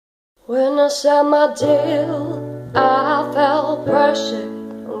When I signed my deal, I felt pressure.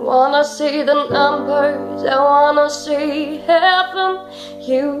 I wanna see the numbers, I wanna see heaven.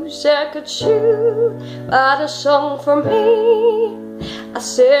 You said, could you write a song for me? I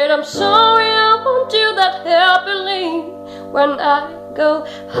said, I'm sorry, I won't do that happily. When I go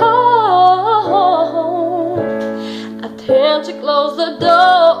home, I tend to close the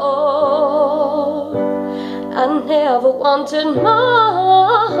door. I never wanted more.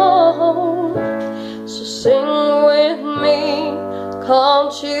 So sing with me,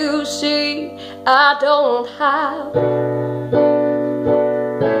 can't you see I don't have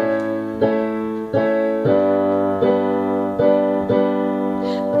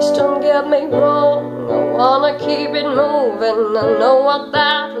Please don't get me wrong, I wanna keep it moving. I know what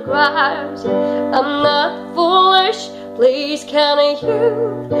that requires. I'm not foolish, please can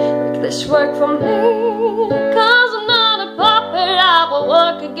you make this work for me? Cause I'm not a puppet, I will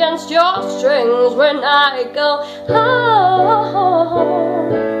work against your strings. When I go home,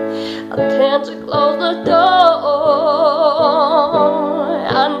 I tend to close the door.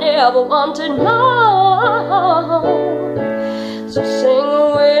 I never wanted more. So sing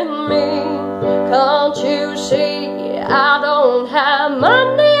with me, can't you see I don't have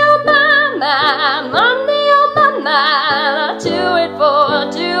money on my mind, money on my mind. I do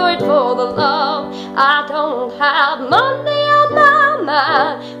it for the love. I don't have money on my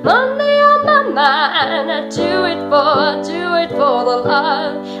mind, money on my mind. I do it for the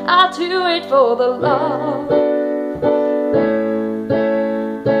love. I do it for the love.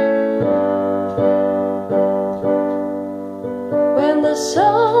 When the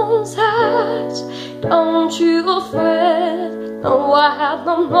sun sets, don't you fret. No, I have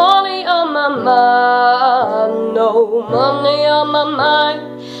no money on my mind. No money on my mind,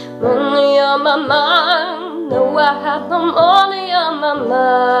 money on my mind. No, I have no money on my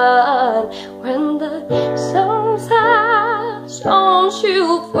mind. When the sun sets, don't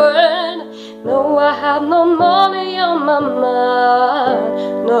you fret. No, I have no money on my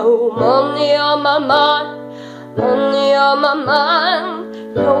mind. No money on my mind, money on my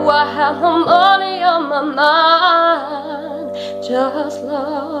mind. No, I have no money on my mind. Just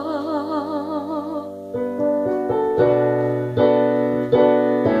love.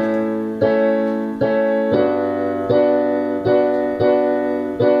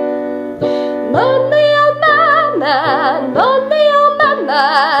 Money on my mind, money on my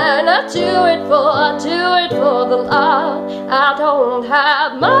mind. I do it for the love. I don't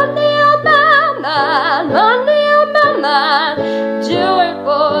have money on my mind.